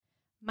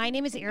My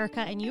name is Erica,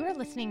 and you are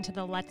listening to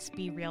the Let's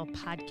Be Real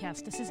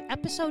podcast. This is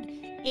episode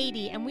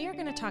 80, and we are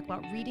going to talk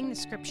about reading the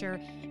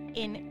scripture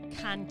in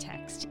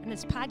context. And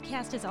this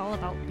podcast is all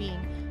about being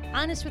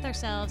honest with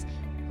ourselves,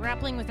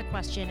 grappling with a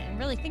question, and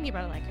really thinking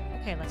about it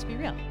like, okay, let's be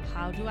real.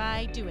 How do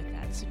I do with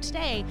that? So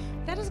today,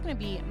 that is going to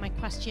be my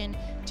question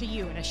to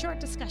you in a short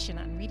discussion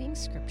on reading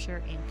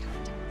scripture in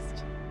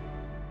context.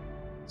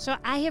 So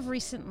I have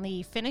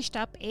recently finished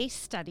up a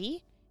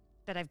study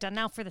that I've done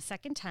now for the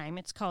second time.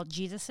 It's called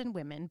Jesus and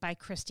Women by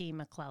Kristi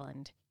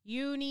McLelland.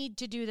 You need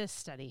to do this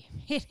study.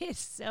 It is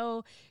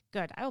so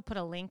good. I will put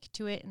a link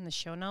to it in the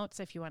show notes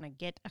if you want to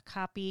get a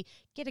copy,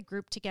 get a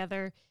group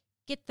together,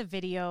 get the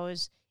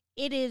videos.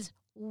 It is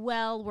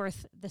well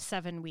worth the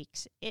 7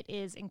 weeks. It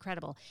is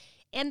incredible.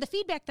 And the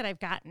feedback that I've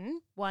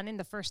gotten, one in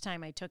the first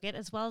time I took it,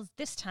 as well as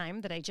this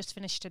time that I just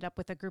finished it up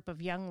with a group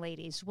of young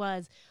ladies,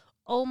 was,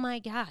 oh my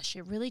gosh,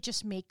 it really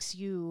just makes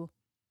you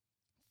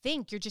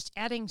think. You're just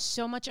adding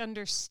so much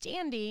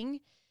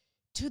understanding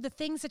to the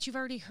things that you've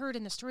already heard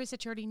and the stories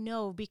that you already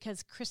know,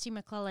 because Kristi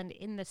McLelland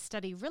in this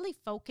study really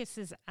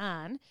focuses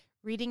on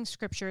reading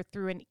scripture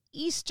through an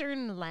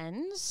Eastern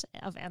lens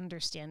of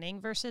understanding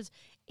versus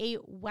a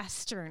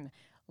Western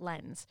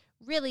lens.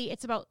 Really,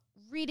 it's about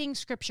reading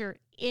scripture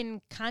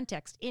in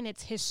context, in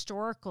its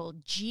historical,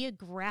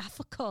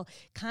 geographical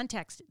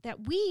context,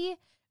 that we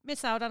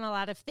miss out on a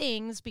lot of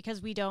things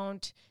because we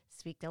don't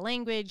speak the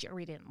language, or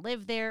we didn't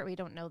live there, or we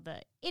don't know the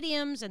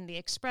idioms and the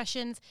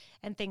expressions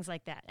and things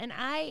like that. And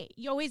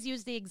you always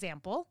use the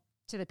example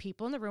to the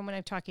people in the room when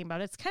I'm talking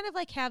about it. It's kind of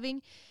like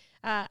having,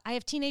 I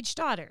have teenage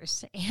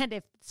daughters, and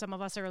if some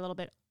of us are a little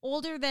bit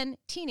older than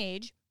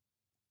teenage,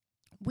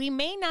 we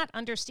may not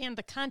understand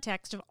the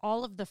context of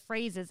all of the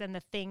phrases and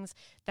the things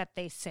that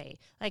they say.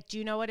 Like, do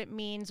you know what it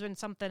means when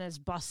something is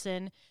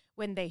bussin',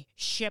 when they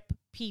ship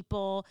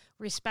people,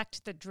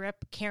 respect the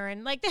drip,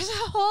 Karen? Like, there's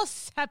a whole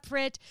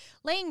separate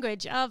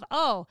language of,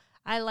 oh,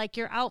 I like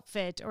your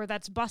outfit, or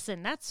that's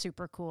bussin', that's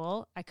super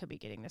cool. I could be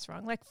getting this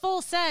wrong. Like,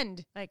 full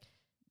send, like,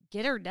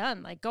 get her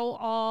done. Like, go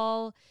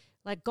all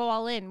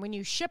in. When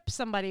you ship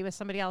somebody with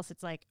somebody else,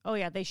 it's like, oh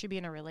yeah, they should be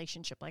in a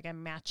relationship. Like,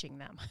 I'm matching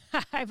them.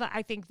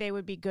 I think they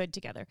would be good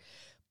together.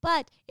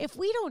 But if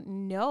we don't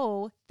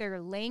know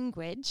their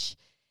language,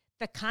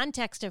 the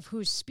context of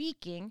who's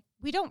speaking,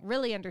 we don't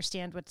really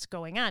understand what's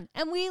going on.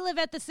 And we live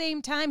at the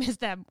same time as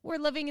them. We're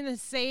living in the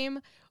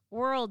same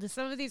world.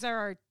 Some of these are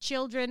our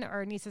children,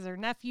 our nieces or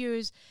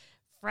nephews,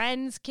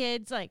 friends,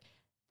 kids. Like,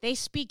 they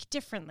speak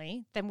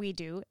differently than we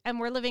do. And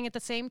we're living at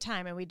the same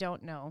time, and we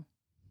don't know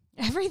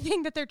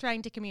everything that they're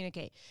trying to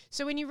communicate.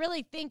 So when you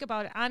really think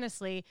about it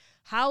honestly,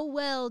 how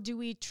well do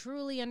we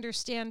truly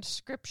understand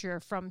scripture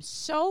from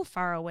so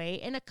far away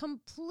in a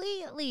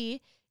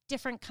completely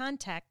different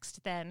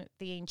context than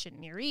the ancient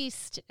Near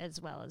East,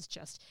 as well as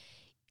just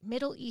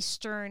Middle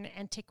Eastern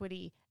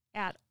antiquity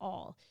at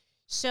all?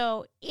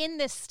 So in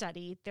this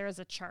study, there's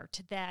a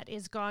chart that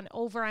is gone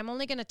over. I'm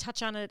only going to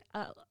touch on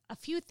a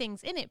few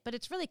things in it, but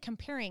it's really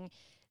comparing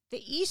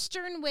the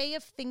Eastern way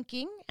of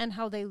thinking and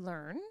how they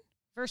learn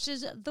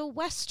versus the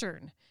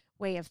Western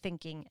way of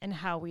thinking and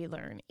how we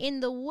learn.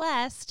 In the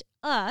West,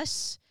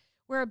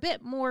 we're a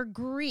bit more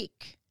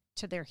Greek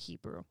to their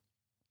Hebrew.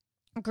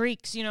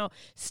 Greeks,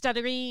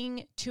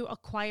 studying to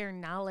acquire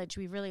knowledge.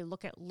 We really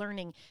look at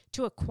learning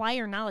to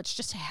acquire knowledge,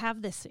 just to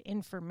have this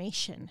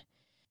information.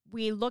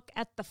 We look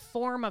at the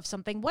form of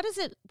something. What does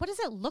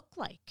it look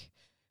like?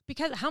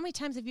 Because how many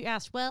times have you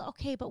asked, well,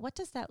 okay, but what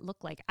does that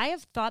look like? I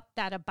have thought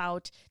that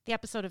about the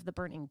episode of the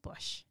burning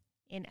bush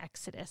in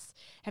Exodus.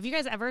 Have you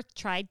guys ever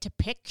tried to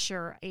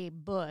picture a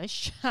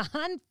bush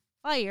on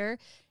fire,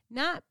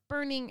 not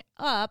burning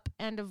up,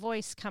 and a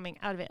voice coming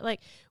out of it? Like,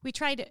 we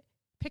try to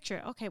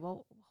picture, okay,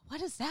 well, what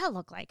does that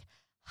look like?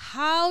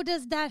 How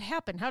does that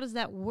happen? How does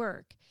that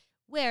work?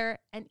 Where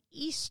an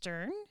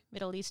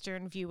Middle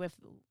Eastern view of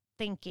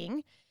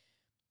thinking,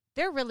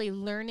 they're really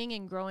learning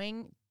and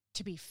growing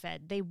to be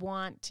fed. They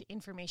want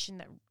information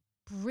that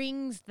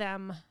brings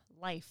them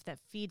life, that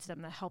feeds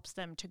them, that helps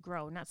them to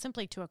grow, not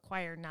simply to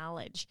acquire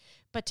knowledge,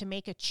 but to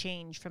make a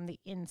change from the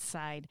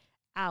inside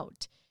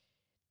out.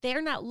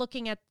 They're not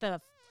looking at the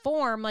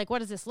form, like, what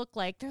does this look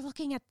like? They're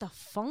looking at the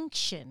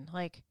function,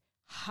 like,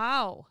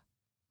 how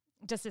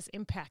does this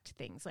impact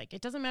things? Like,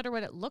 it doesn't matter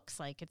what it looks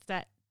like. It's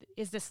that,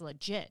 is this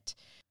legit?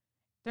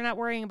 They're not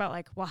worrying about,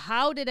 like, well,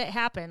 how did it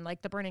happen?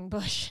 Like the burning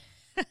bush,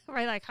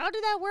 right? Like, how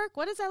did that work?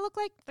 What does that look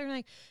like? They're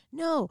like,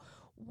 no,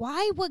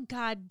 why would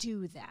God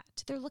do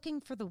that? They're looking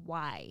for the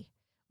why,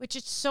 which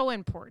is so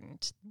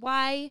important.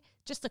 Why,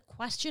 just the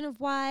question of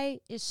why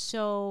is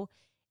so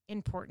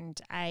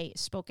important. I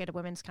spoke at a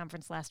women's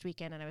conference last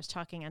weekend, and I was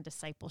talking on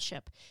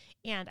discipleship,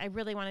 and I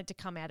really wanted to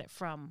come at it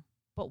from,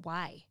 but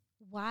why?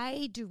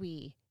 Why do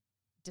we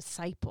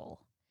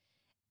disciple?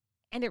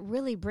 And it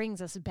really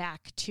brings us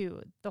back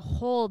to the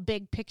whole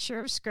big picture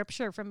of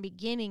scripture from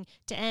beginning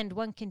to end,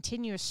 one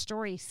continuous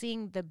story,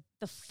 seeing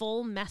the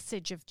full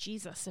message of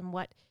Jesus and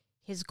what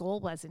his goal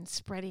was in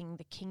spreading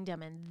the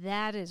kingdom. And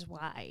that is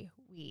why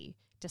we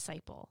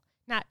disciple.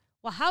 Not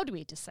well, how do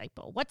we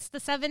disciple? What's the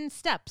 7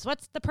 steps?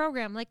 What's the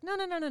program? Like, no.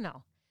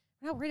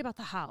 We're not worried about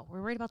the how.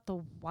 We're worried about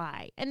the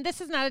why. And this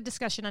is not a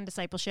discussion on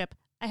discipleship.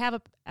 I have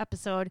an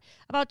episode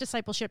about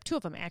discipleship, 2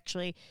 of them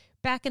actually,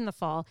 back in the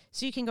fall.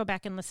 So you can go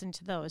back and listen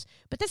to those.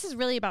 But this is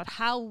really about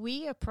how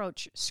we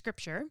approach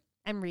Scripture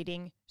and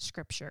reading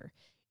Scripture.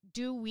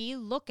 Do we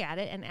look at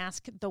it and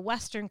ask the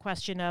Western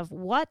question of,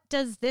 what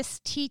does this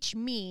teach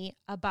me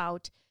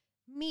about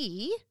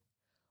me?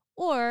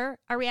 Or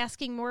are we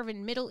asking more of a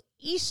Middle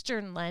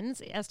Eastern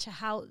lens as to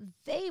how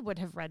they would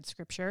have read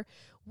Scripture?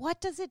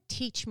 What does it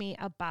teach me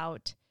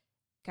about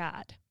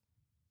God?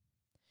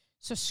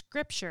 So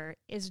Scripture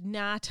is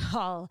not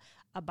all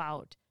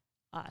about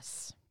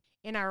us.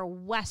 In our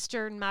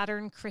Western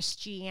modern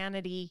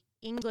Christianity,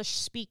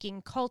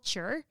 English-speaking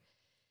culture,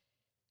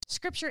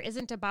 Scripture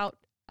isn't about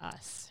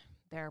us.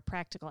 There are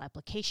practical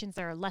applications.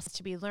 There are lessons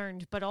to be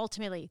learned. But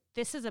ultimately,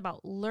 this is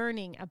about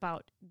learning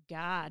about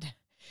God,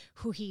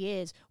 who he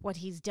is, what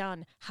he's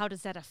done. How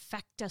does that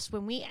affect us?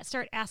 When we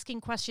start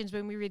asking questions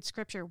when we read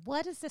Scripture,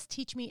 what does this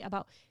teach me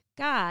about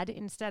God,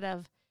 instead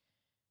of,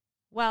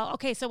 well,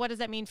 okay, so what does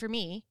that mean for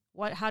me?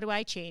 How do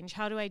I change?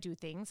 How do I do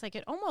things? Like,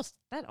 that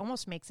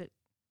almost makes it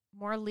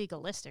more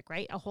legalistic,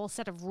 right? A whole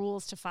set of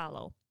rules to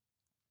follow.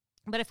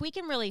 But if we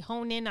can really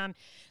hone in on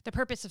the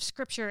purpose of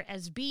Scripture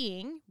as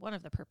being, one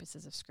of the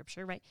purposes of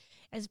Scripture, right,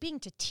 as being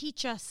to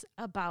teach us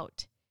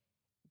about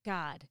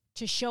God,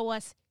 to show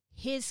us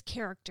his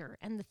character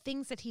and the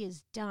things that he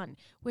has done.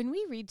 When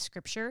we read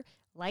Scripture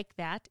like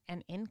that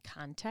and in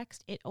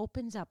context, it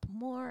opens up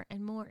more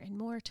and more and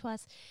more to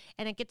us,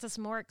 and it gets us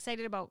more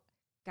excited about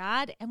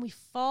God, and we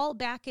fall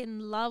back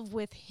in love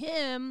with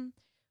him,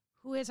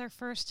 who is our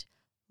first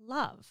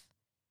love.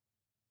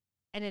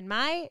 And in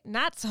my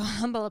not so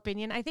humble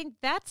opinion, I think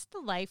that's the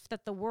life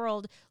that the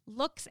world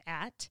looks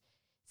at,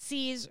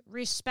 sees,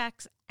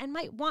 respects, and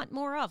might want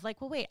more of.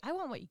 Like, well, wait, I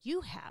want what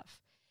you have.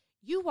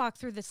 You walk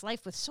through this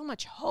life with so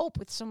much hope,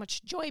 with so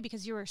much joy,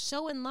 because you are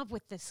so in love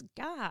with this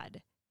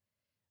God.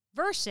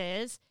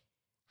 Versus,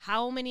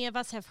 how many of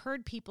us have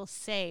heard people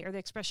say, or the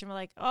expression, we're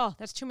like, oh,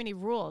 that's too many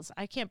rules.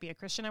 I can't be a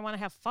Christian. I want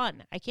to have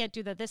fun. I can't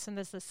do this and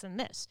this and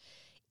this.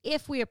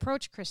 If we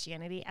approach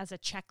Christianity as a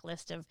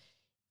checklist of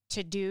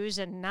to-dos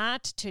and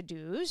not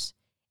to-dos,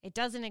 it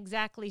doesn't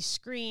exactly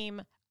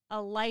scream a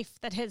life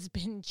that has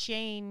been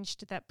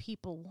changed that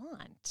people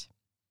want.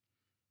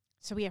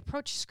 So we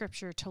approach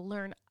Scripture to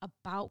learn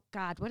about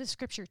God. What does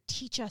Scripture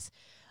teach us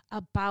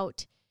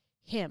about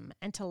him?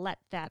 And to let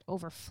that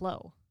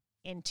overflow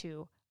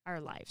into our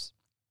lives.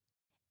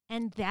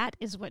 And that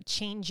is what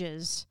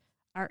changes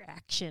our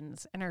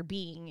actions and our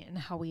being and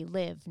how we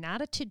live.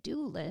 Not a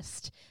to-do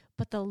list,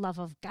 but the love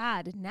of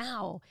God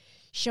now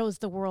shows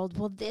the world,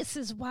 well, this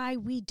is why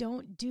we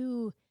don't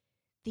do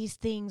these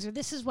things, or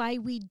this is why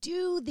we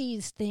do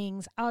these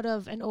things, out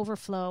of an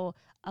overflow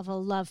of a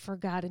love for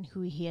God and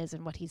who he is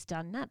and what he's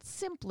done, not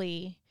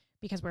simply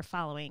because we're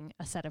following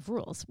a set of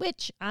rules,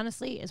 which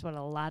honestly is what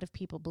a lot of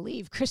people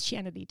believe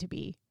Christianity to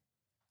be.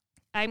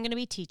 I'm going to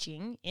be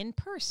teaching in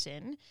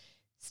person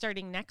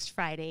starting next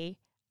Friday,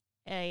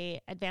 a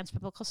advanced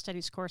biblical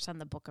studies course on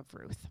the book of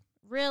Ruth,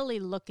 really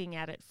looking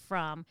at it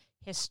from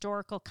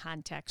historical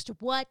context.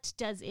 What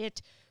does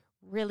it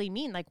really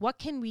mean? Like, what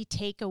can we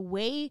take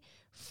away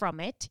from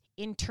it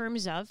in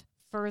terms of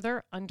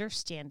further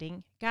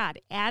understanding God,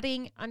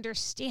 adding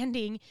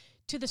understanding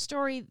to the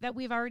story that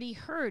we've already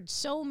heard?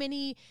 So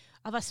many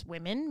of us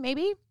women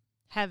maybe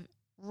have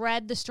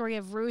read the story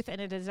of Ruth,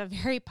 and it is a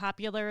very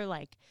popular,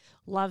 like,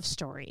 love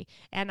story.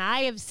 And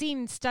I have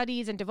seen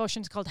studies and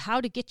devotions called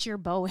How to Get Your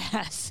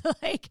Boaz.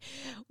 Like,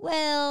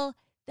 well,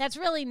 that's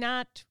really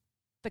not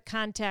the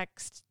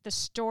context, the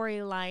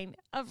storyline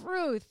of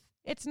Ruth.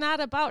 It's not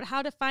about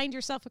how to find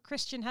yourself a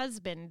Christian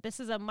husband. This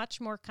is a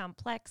much more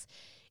complex,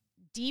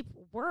 deep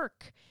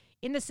work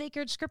in the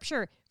sacred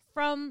Scripture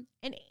from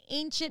an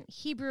ancient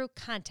Hebrew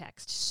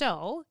context.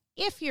 So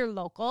if you're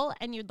local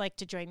and you'd like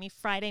to join me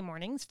Friday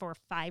mornings for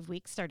 5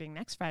 weeks starting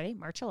next Friday,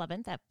 March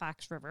 11th at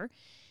Fox River,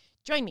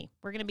 join me.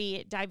 We're going to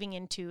be diving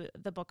into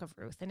the book of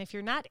Ruth. And if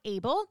you're not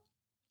able,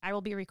 I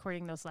will be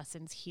recording those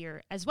lessons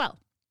here as well.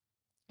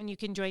 And you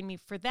can join me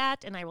for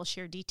that, and I will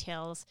share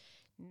details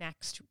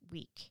next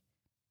week.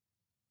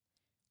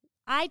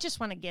 I just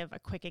want to give a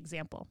quick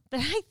example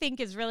that I think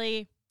is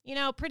really,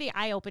 pretty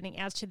eye-opening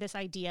as to this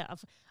idea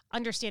of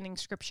understanding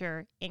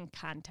Scripture in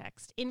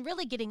context, in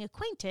really getting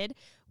acquainted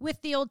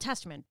with the Old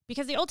Testament,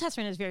 because the Old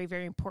Testament is very,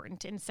 very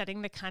important in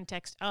setting the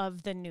context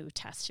of the New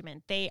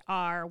Testament. They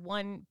are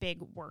one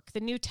big work.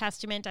 The New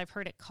Testament, I've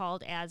heard it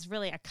called as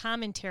really a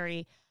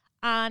commentary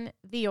on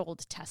the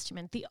Old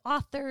Testament. The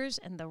authors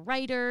and the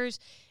writers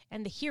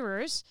and the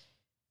hearers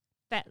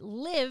that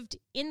lived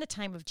in the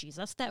time of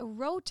Jesus, that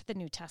wrote the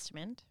New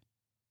Testament,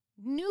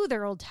 knew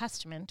their Old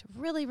Testament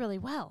really, really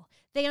well.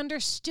 They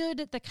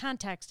understood the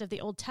context of the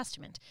Old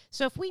Testament.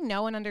 So if we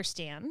know and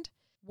understand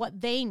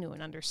what they knew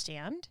and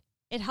understand,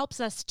 it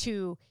helps us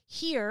to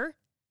hear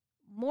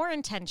more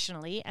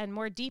intentionally and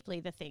more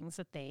deeply the things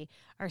that they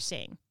are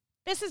saying.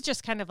 This is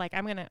just kind of like,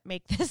 I'm going to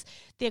make this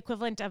the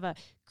equivalent of a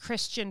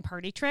Christian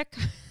party trick.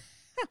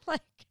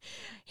 Like,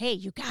 hey,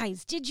 you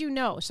guys, did you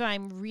know? So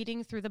I'm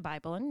reading through the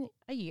Bible in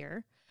a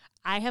year.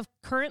 I have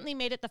currently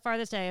made it the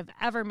farthest I have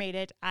ever made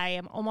it. I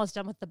am almost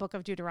done with the book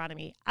of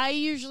Deuteronomy. I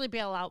usually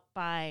bail out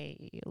by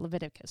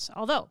Leviticus,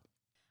 although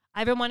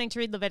I've been wanting to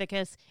read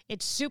Leviticus.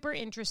 It's super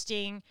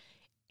interesting.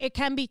 It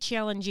can be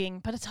challenging,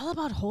 but it's all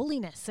about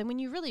holiness. And when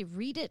you really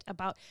read it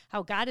about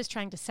how God is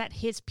trying to set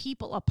his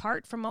people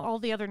apart from all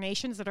the other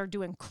nations that are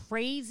doing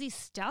crazy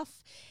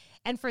stuff,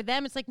 and for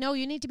them, it's like, no,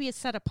 you need to be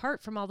set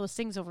apart from all those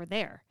things over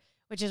there,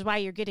 which is why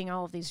you're getting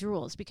all of these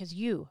rules, because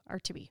you are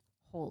to be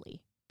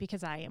holy,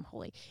 because I am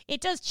holy.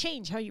 It does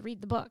change how you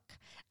read the book,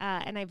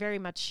 and I very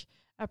much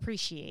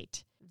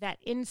appreciate that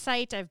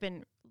insight. I've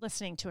been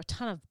listening to a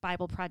ton of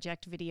Bible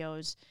Project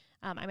videos.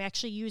 I'm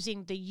actually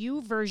using the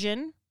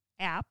YouVersion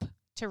app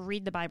to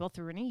read the Bible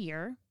through in a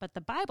year, but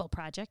the Bible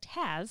Project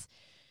has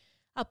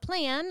a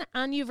plan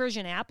on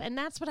YouVersion app, and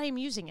that's what I'm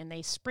using, and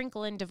they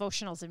sprinkle in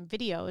devotionals and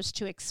videos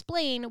to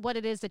explain what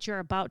it is that you're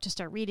about to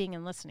start reading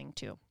and listening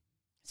to.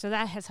 So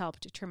that has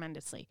helped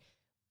tremendously.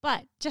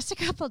 But just a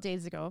couple of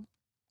days ago,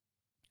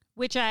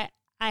 which I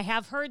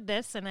have heard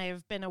this, and I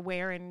have been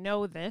aware and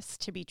know this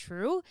to be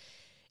true,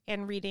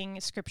 and reading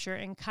scripture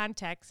in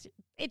context,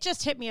 it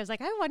just hit me. I was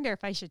like, I wonder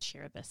if I should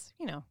share this,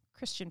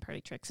 Christian party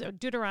trick. So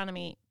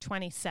Deuteronomy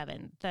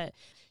 27, the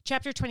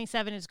chapter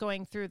 27 is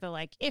going through the,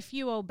 like, if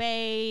you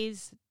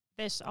obeys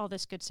this, all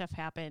this good stuff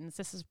happens.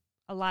 This is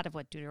a lot of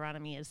what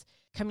Deuteronomy is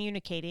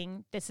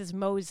communicating. This is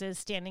Moses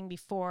standing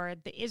before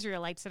the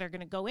Israelites that are going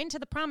to go into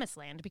the promised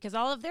land because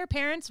all of their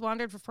parents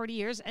wandered for 40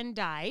 years and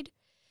died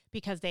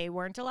because they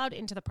weren't allowed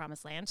into the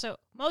promised land. So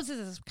Moses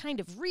is kind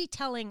of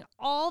retelling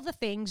all the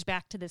things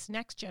back to this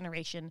next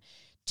generation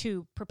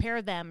to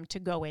prepare them to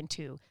go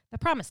into the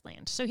promised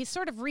land. So he's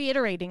sort of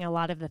reiterating a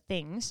lot of the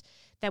things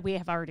that we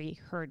have already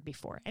heard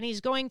before. And he's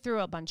going through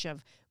a bunch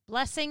of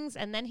blessings,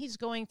 and then he's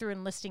going through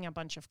and listing a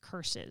bunch of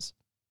curses.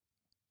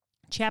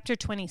 Chapter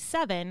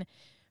 27,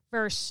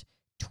 verse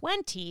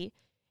 20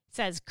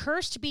 says,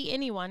 "Cursed be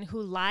anyone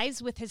who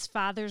lies with his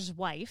father's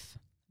wife,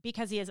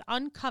 because he has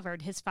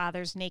uncovered his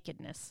father's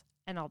nakedness."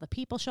 And all the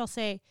people shall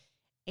say,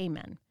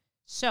 Amen.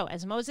 So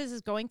as Moses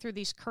is going through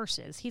these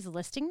curses, he's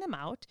listing them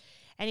out,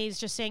 and he's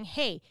just saying,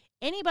 hey,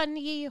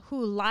 anybody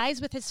who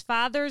lies with his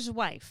father's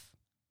wife,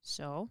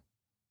 so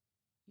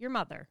your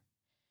mother,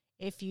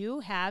 if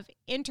you have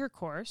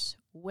intercourse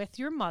with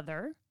your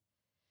mother,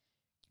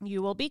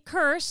 you will be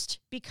cursed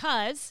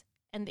because,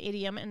 and the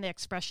idiom and the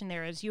expression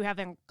there is, you have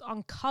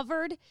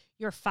uncovered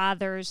your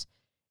father's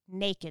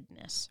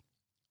nakedness.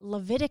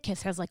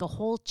 Leviticus has like a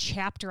whole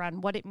chapter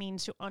on what it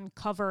means to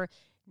uncover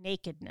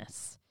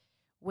nakedness,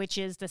 which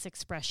is this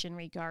expression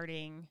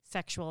regarding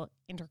sexual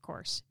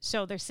intercourse.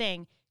 So they're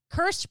saying,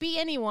 cursed be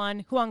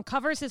anyone who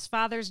uncovers his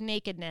father's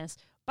nakedness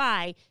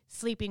by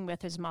sleeping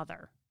with his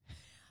mother.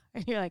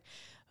 And you're like,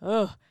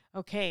 oh,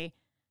 okay,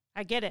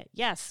 I get it.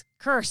 Yes,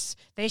 curse.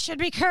 They should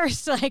be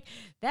cursed. Like,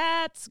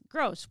 that's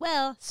gross.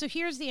 Well, so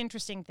here's the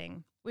interesting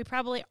thing. We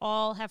probably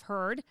all have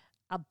heard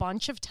a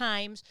bunch of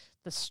times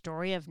the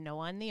story of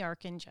Noah and the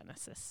ark in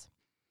Genesis.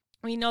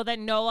 We know that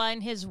Noah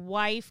and his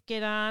wife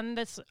get on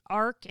this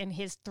ark, and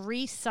his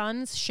 3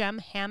 sons, Shem,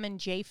 Ham, and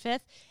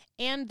Japheth,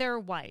 and their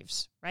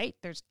wives, right?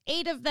 There's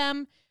 8 of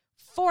them,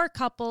 4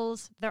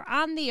 couples. They're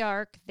on the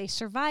ark. They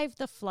survive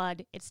the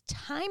flood. It's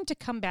time to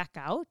come back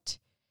out.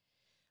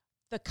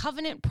 The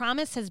covenant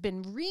promise has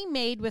been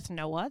remade with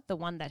Noah, the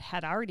one that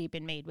had already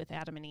been made with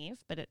Adam and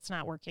Eve, but it's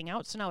not working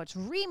out. So now it's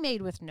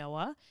remade with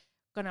Noah,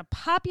 going to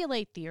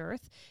populate the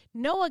earth.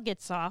 Noah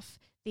gets off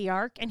the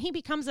ark, and he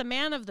becomes a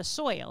man of the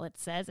soil, it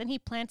says, and he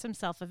plants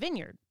himself a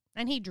vineyard,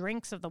 and he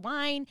drinks of the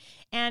wine,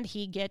 and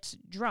he gets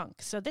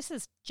drunk. So this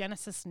is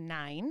Genesis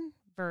 9,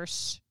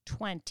 verse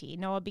 20.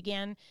 Noah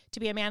began to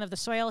be a man of the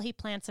soil. He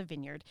plants a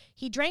vineyard.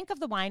 He drank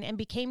of the wine and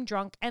became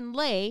drunk and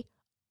lay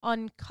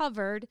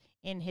uncovered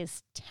in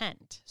his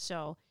tent.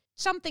 So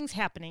something's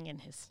happening in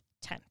his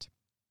tent.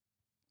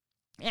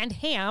 And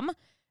Ham,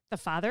 the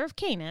father of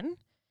Canaan,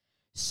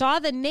 saw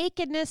the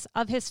nakedness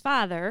of his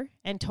father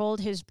and told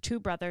his 2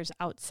 brothers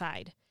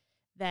outside.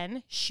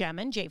 Then Shem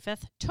and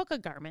Japheth took a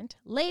garment,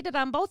 laid it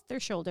on both their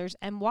shoulders,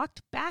 and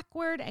walked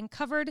backward and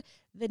covered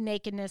the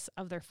nakedness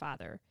of their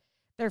father.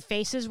 Their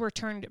faces were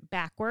turned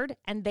backward,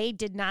 and they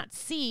did not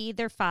see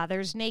their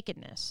father's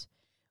nakedness.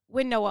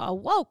 When Noah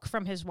awoke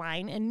from his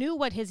wine and knew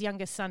what his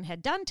youngest son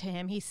had done to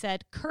him, he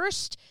said,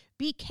 "Cursed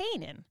be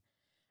Canaan.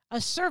 A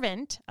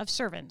servant of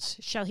servants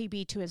shall he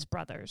be to his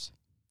brothers."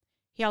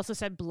 He also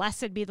said,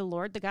 "Blessed be the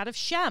Lord, the God of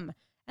Shem,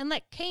 and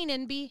let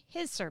Canaan be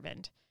his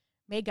servant.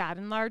 May God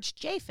enlarge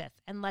Japheth,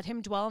 and let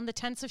him dwell in the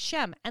tents of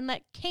Shem, and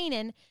let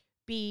Canaan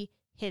be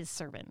his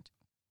servant."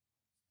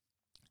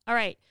 All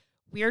right,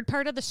 weird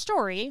part of the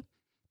story,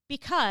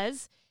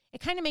 because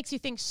it kind of makes you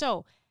think,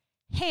 so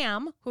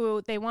Ham,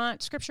 who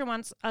Scripture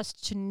wants us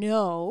to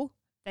know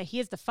that he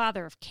is the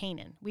father of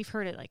Canaan. We've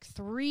heard it like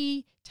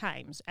 3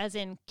 times, as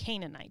in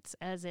Canaanites,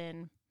 as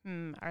in,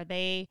 are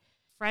they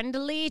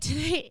friendly to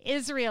the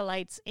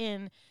Israelites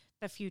in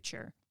the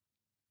future?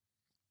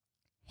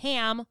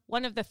 Ham,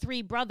 one of the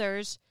 3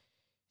 brothers,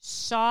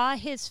 saw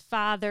his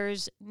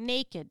father's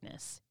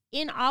nakedness.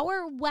 In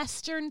our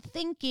Western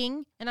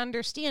thinking and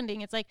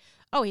understanding, it's like,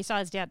 oh, he saw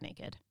his dad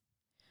naked.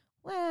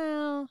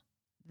 Well,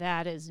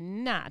 that is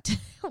not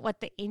what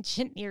the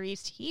ancient Near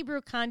East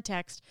Hebrew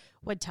context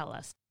would tell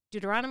us.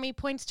 Deuteronomy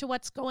points to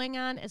what's going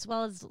on, as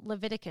well as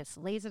Leviticus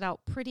lays it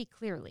out pretty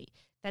clearly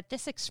that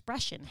this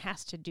expression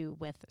has to do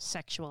with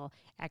sexual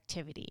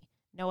activity.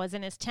 Noah's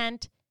in his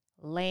tent,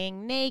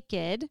 laying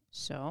naked,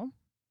 so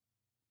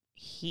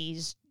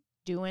he's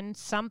doing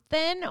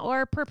something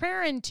or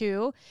preparing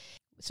to.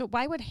 So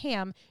why would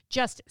Ham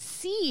just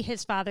see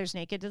his father's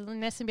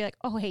nakedness and be like,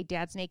 oh, hey,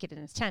 dad's naked in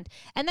his tent,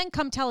 and then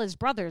come tell his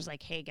brothers,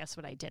 like, hey, guess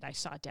what I did? I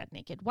saw dad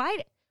naked. Why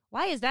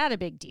is that a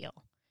big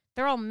deal?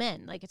 They're all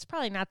men. Like, it's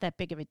probably not that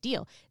big of a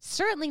deal.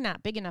 Certainly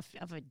not big enough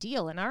of a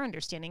deal in our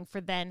understanding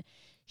for then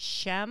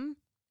Shem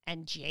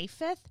and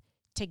Japheth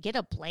to get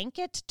a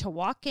blanket to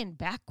walk in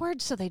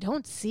backwards so they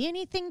don't see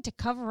anything to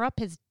cover up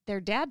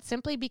their dad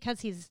simply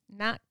because he's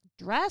not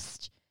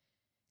dressed.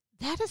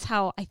 That is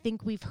how I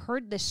think we've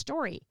heard this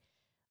story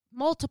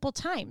multiple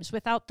times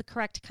without the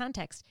correct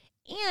context.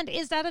 And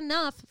is that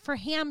enough for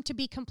Ham to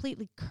be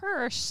completely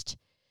cursed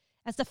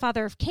as the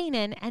father of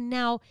Canaan, and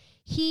now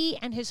he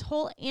and his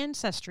whole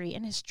ancestry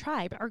and his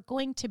tribe are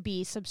going to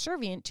be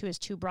subservient to his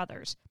two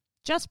brothers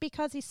just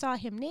because he saw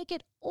him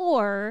naked,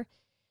 or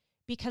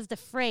because the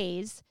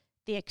phrase,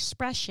 the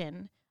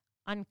expression,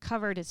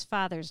 uncovered his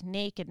father's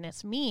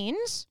nakedness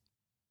means,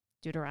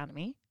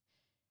 Deuteronomy,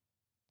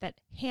 that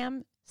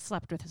Ham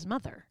slept with his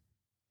mother,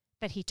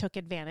 that he took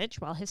advantage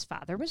while his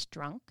father was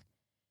drunk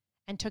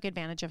and took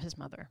advantage of his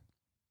mother.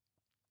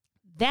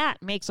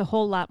 That makes a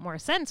whole lot more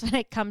sense when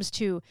it comes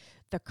to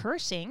the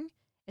cursing,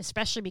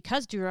 especially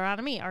because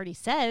Deuteronomy already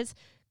says,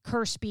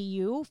 cursed be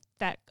you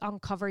that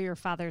uncover your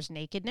father's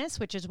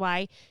nakedness, which is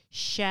why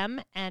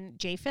Shem and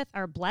Japheth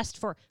are blessed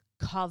for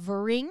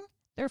covering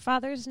their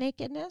father's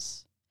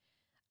nakedness.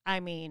 I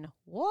mean,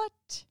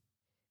 what?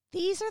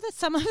 These are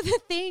some of the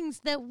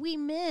things that we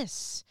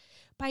miss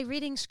by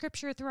reading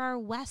scripture through our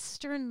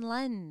Western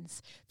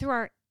lens, through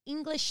our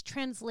English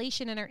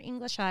translation and our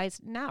English eyes,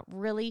 not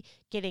really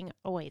getting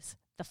always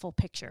the full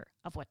picture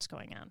of what's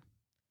going on.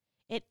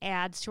 It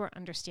adds to our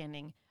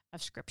understanding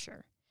of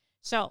scripture.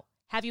 So,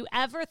 have you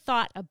ever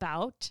thought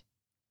about,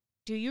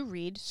 do you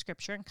read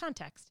scripture in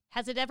context?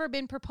 Has it ever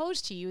been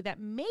proposed to you that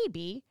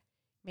maybe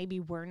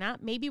we're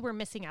not, maybe we're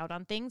missing out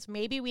on things,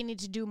 maybe we need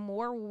to do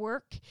more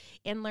work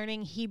in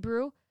learning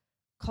Hebrew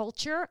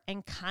culture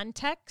and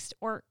context,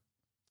 or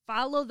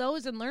follow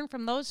those and learn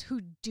from those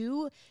who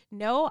do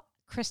know?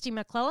 Christy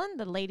McClellan,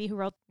 the lady who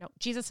wrote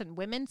Jesus and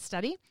Women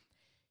Study,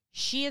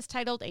 she is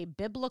titled a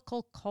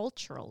biblical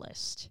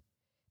culturalist.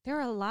 There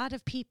are a lot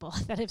of people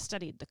that have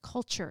studied the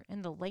culture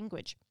and the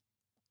language.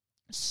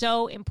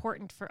 So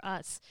important for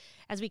us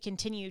as we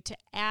continue to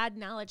add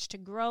knowledge, to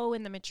grow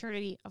in the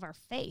maturity of our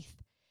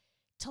faith,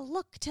 to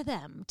look to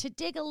them, to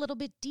dig a little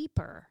bit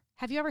deeper.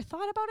 Have you ever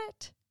thought about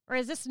it? Or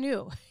is this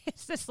new?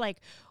 Is this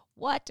like,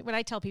 what? When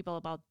I tell people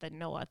about the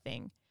Noah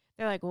thing,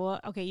 they're like, well,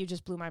 okay, you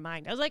just blew my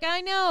mind. I was like, I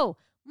know.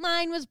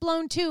 Mine was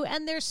blown too.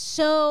 And there's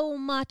so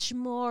much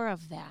more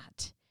of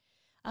that,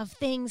 of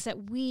things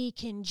that we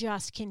can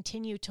just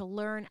continue to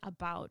learn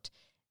about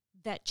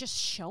that just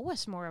show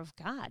us more of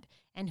God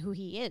and who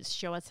he is,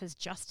 show us his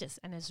justice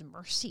and his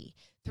mercy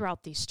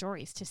throughout these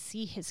stories, to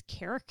see his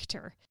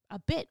character a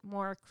bit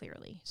more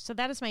clearly. So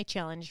that is my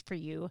challenge for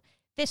you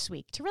this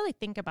week, to really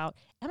think about,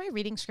 am I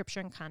reading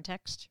scripture in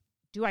context?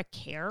 Do I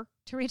care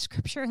to read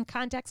scripture in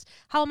context?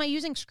 How am I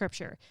using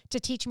scripture? To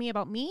teach me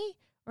about me,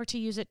 or to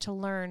use it to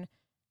learn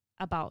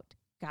about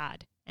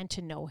God and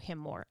to know him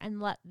more,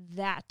 and let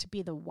that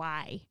be the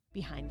why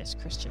behind this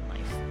Christian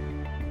life?